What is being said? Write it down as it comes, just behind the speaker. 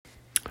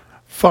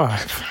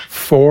5,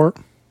 4,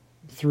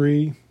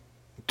 3,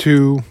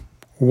 2,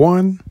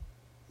 1.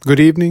 Good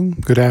evening,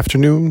 good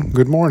afternoon,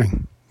 good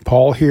morning.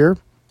 Paul here,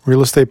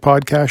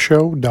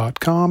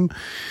 realestatepodcastshow.com.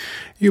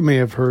 You may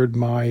have heard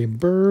my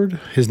bird.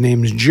 His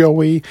name's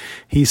Joey.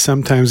 He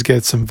sometimes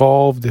gets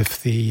involved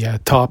if the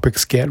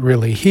topics get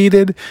really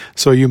heated,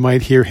 so you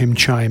might hear him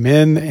chime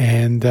in,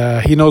 and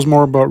he knows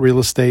more about real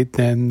estate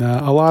than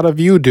a lot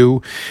of you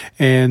do,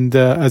 and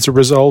as a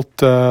result,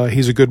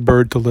 he's a good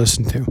bird to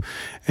listen to.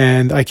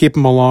 And I keep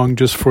him along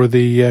just for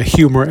the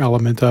humor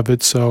element of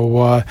it,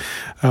 so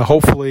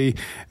hopefully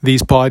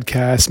these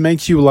podcasts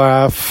make you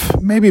laugh,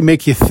 maybe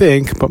make you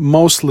think, but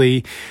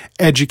mostly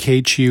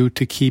educate you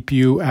to keep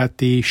you at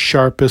the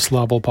sharpest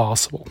level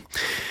possible.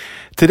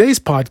 Today's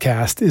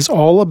podcast is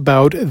all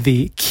about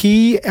the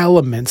key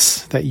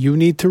elements that you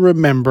need to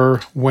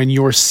remember when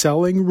you're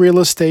selling real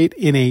estate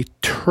in a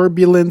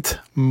turbulent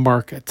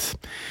market.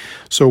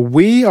 So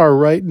we are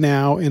right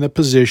now in a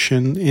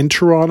position in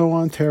Toronto,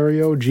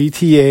 Ontario,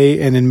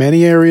 GTA, and in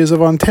many areas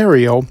of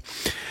Ontario,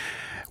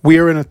 we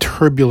are in a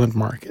turbulent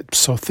market.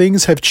 So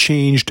things have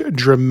changed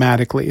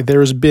dramatically.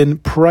 There's been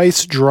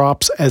price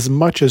drops as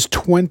much as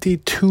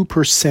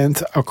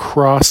 22%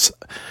 across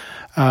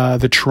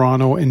the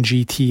Toronto and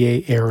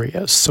GTA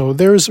areas. So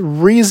there's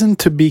reason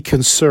to be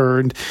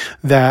concerned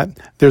that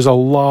there's a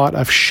lot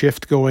of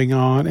shift going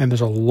on and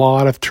there's a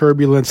lot of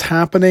turbulence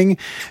happening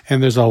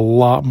and there's a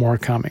lot more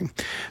coming.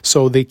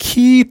 So the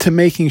key to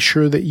making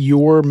sure that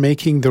you're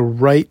making the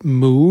right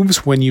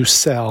moves when you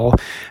sell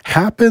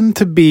happen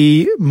to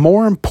be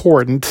more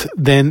important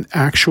than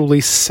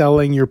actually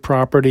selling your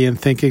property and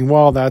thinking,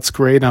 well, that's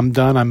great, I'm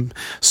done, I'm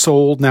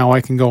sold, now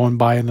I can go and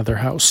buy another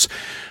house.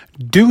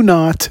 Do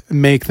not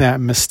make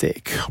that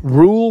mistake.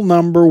 Rule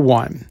number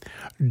 1,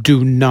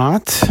 do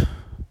not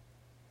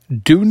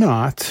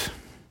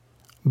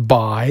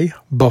buy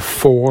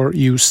before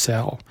you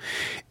sell.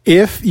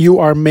 If you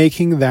are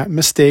making that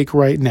mistake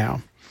right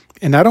now,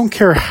 and I don't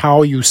care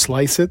how you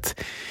slice it,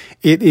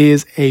 it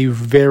is a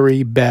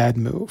very bad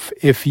move.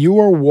 If you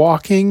are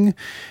walking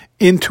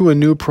into a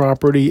new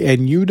property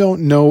and you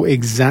don't know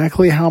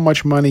exactly how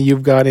much money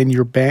you've got in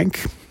your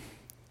bank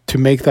to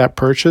make that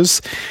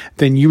purchase,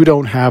 then you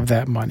don't have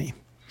that money.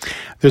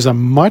 There's a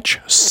much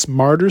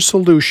smarter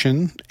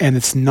solution, and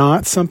it's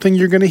not something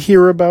you're going to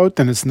hear about,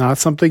 and it's not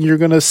something you're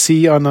going to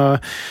see on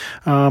a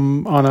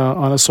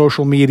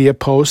social media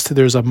post.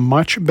 There's a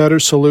much better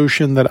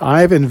solution that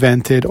I've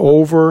invented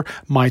over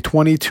my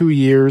 22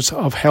 years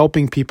of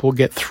helping people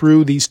get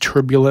through these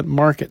turbulent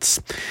markets,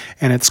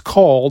 and it's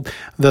called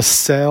the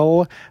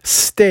sell,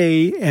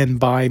 stay, and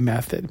buy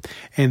method.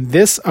 And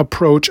this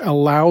approach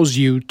allows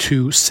you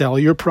to sell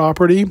your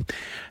property,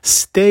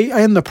 stay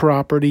in the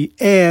property,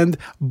 and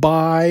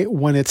buy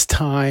when it's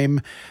time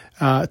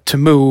to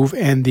move.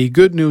 And the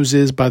good news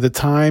is, by the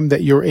time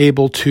that you're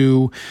able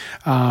to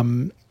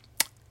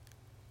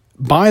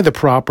buy the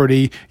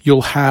property,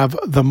 you'll have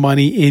the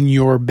money in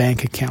your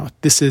bank account.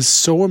 This is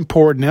so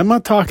important. I'm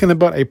not talking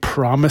about a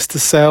promise to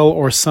sell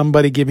or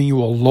somebody giving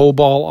you a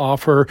lowball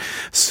offer,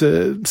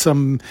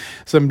 some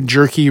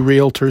jerky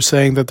realtor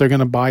saying that they're going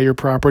to buy your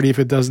property if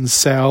it doesn't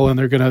sell and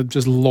they're going to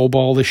just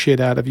lowball the shit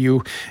out of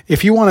you.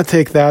 If you want to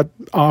take that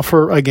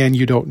offer, again,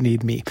 you don't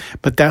need me.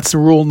 But that's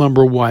rule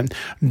number 1.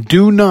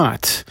 Do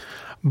not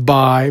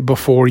buy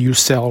before you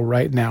sell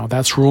right now.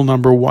 That's rule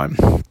number 1.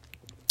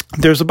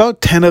 There's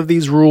about 10 of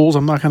these rules.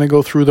 I'm not going to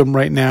go through them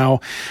right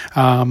now.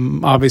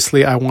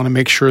 Obviously, I want to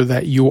make sure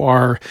that you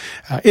are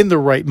in the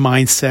right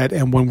mindset.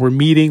 And when we're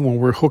meeting, when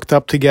we're hooked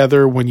up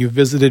together, when you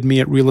visited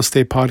me at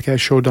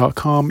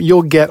realestatepodcastshow.com,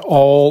 you'll get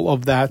all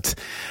of that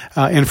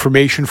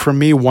information from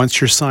me once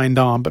you're signed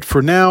on. But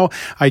for now,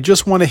 I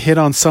just want to hit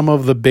on some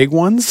of the big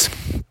ones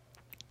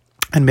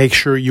and make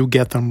sure you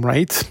get them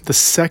right. The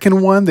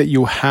second one that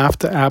you have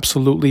to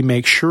absolutely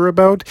make sure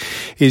about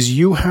is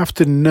you have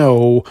to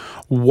know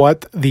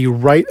what the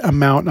right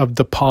amount of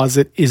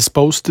deposit is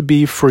supposed to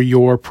be for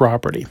your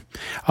property.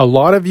 A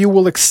lot of you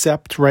will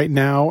accept right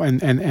now,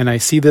 and I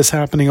see this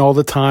happening all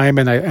the time,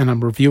 and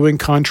I'm reviewing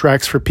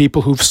contracts for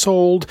people who've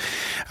sold,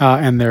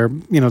 and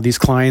these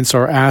clients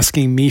are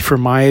asking me for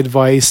my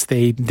advice.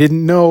 They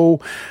didn't know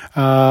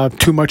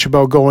too much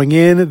about going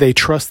in. They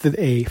trusted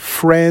a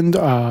friend,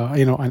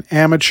 an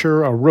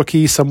amateur, a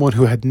rookie, someone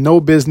who had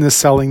no business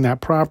selling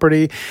that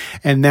property,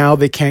 and now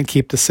they can't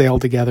keep the sale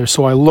together.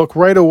 So I look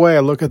right away,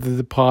 I look at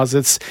the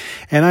deposits,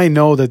 and I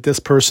know that this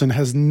person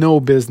has no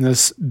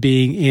business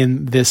being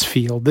in this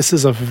field. This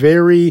is a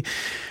very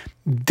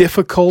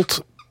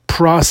difficult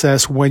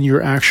process when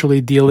you're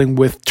actually dealing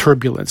with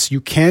turbulence.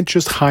 You can't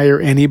just hire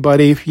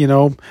anybody.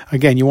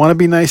 Again, you want to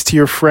be nice to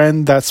your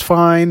friend, that's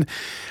fine.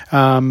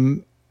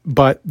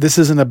 But this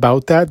isn't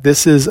about that.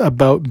 This is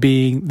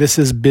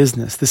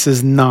business. This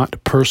is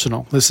not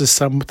personal. This is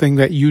something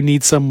that you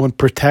need someone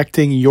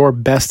protecting your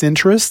best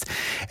interest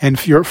and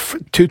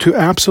to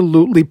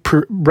absolutely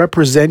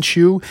represent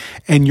you.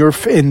 And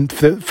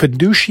the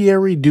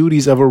fiduciary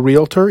duties of a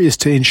realtor is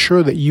to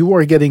ensure that you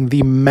are getting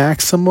the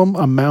maximum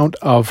amount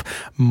of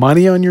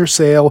money on your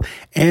sale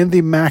and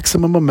the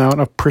maximum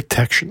amount of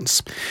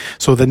protections.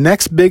 So the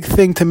next big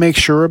thing to make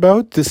sure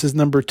about, this is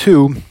number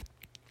 2,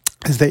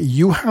 is that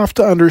you have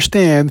to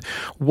understand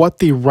what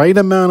the right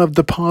amount of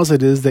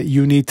deposit is that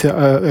you need to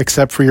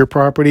accept for your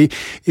property.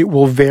 It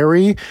will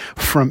vary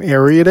from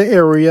area to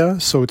area,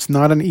 so it's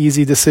not an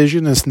easy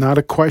decision. It's not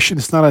a question.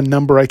 It's not a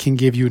number I can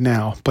give you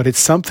now, but it's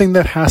something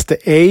that has to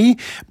A,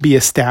 be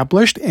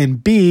established,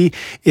 and B,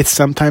 it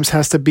sometimes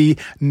has to be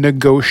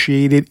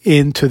negotiated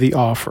into the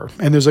offer.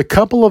 And there's a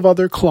couple of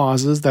other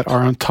clauses that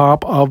are on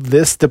top of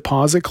this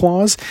deposit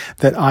clause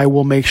that I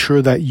will make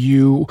sure that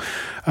you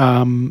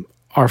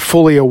are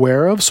fully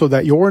aware of, so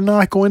that you're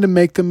not going to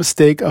make the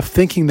mistake of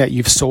thinking that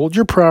you've sold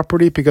your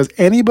property, because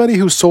anybody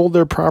who sold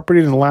their property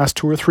in the last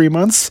 2 or 3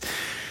 months,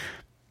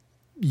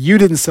 you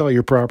didn't sell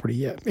your property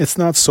yet. It's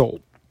not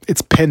sold.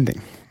 It's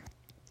pending.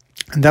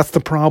 And that's the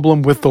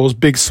problem with those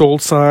big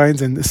sold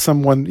signs and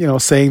someone,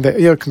 saying that,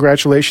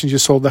 congratulations, you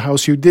sold the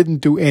house. You didn't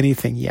do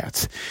anything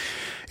yet.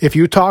 If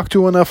you talk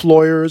to enough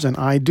lawyers, and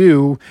I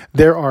do,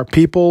 there are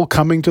people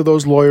coming to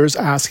those lawyers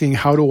asking,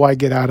 how do I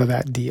get out of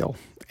that deal?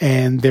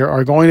 And there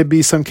are going to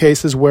be some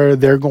cases where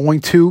they're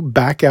going to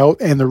back out.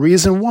 And the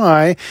reason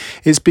why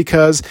is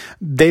because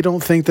they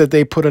don't think that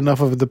they put enough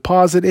of a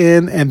deposit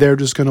in, and they're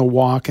just going to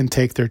walk and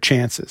take their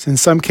chances. In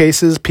some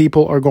cases,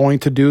 people are going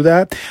to do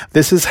that.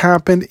 This has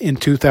happened in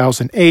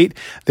 2008.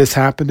 This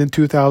happened in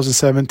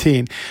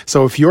 2017.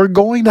 So if you're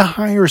going to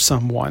hire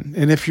someone,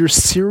 and if you're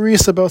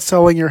serious about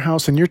selling your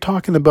house, and you're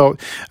talking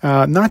about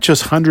not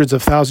just hundreds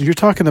of thousands, you're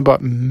talking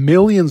about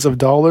millions of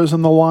dollars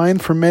on the line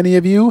for many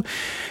of you,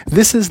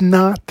 this is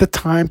not the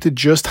time to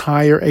just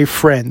hire a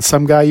friend,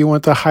 some guy you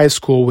went to high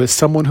school with,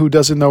 someone who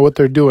doesn't know what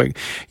they're doing.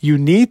 You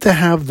need to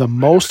have the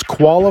most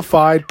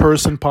qualified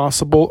person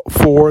possible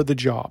for the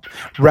job.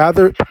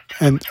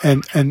 And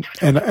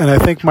I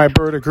think my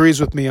bird agrees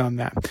with me on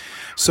that.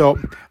 So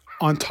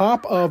on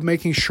top of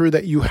making sure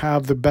that you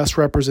have the best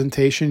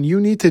representation, you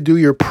need to do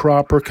your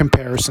proper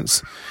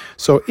comparisons.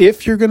 So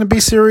if you're going to be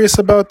serious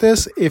about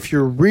this, if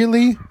you're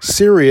really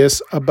serious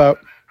about,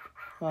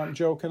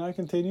 Joe, can I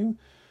continue?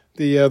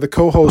 The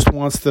co-host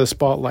wants the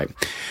spotlight.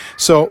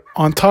 So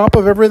on top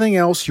of everything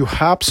else, you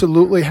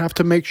absolutely have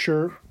to make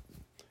sure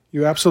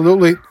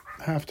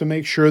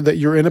that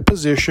you're in a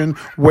position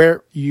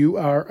where you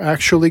are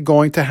actually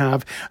going to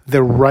have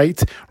the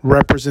right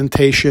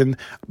representation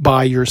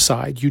by your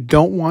side. You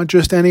don't want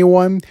just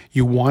anyone.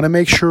 You want to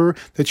make sure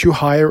that you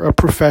hire a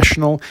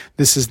professional.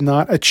 This is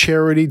not a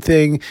charity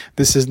thing.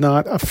 This is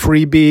not a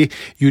freebie.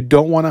 You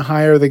don't want to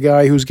hire the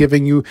guy who's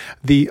giving you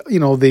the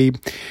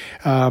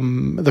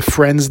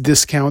friends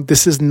discount.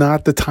 This is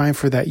not the time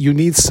for that. You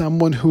need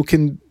someone who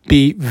can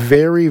be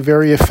very,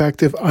 very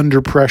effective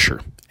under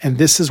pressure. And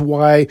this is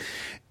why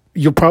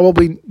you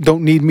probably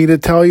don't need me to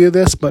tell you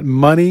this, but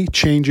money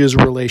changes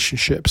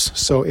relationships.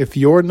 So if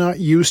you're not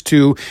used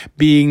to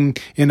being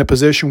in a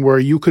position where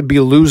you could be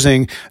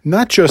losing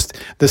not just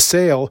the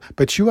sale,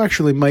 but you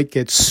actually might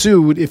get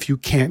sued if you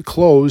can't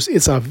close,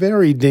 it's a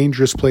very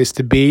dangerous place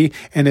to be.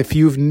 And if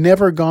you've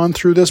never gone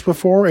through this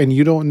before and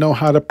you don't know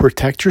how to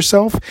protect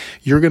yourself,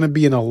 you're going to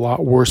be in a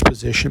lot worse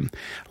position.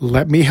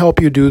 Let me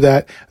help you do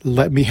that.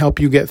 Let me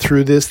help you get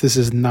through this. This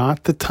is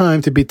not the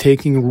time to be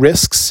taking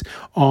risks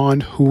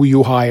on who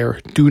you hire.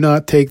 Do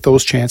not take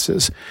those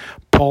chances.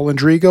 Paul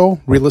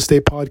Andrigo,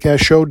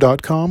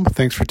 realestatepodcastshow.com.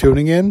 Thanks for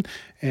tuning in.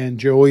 And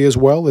Joey as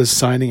well is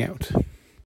signing out.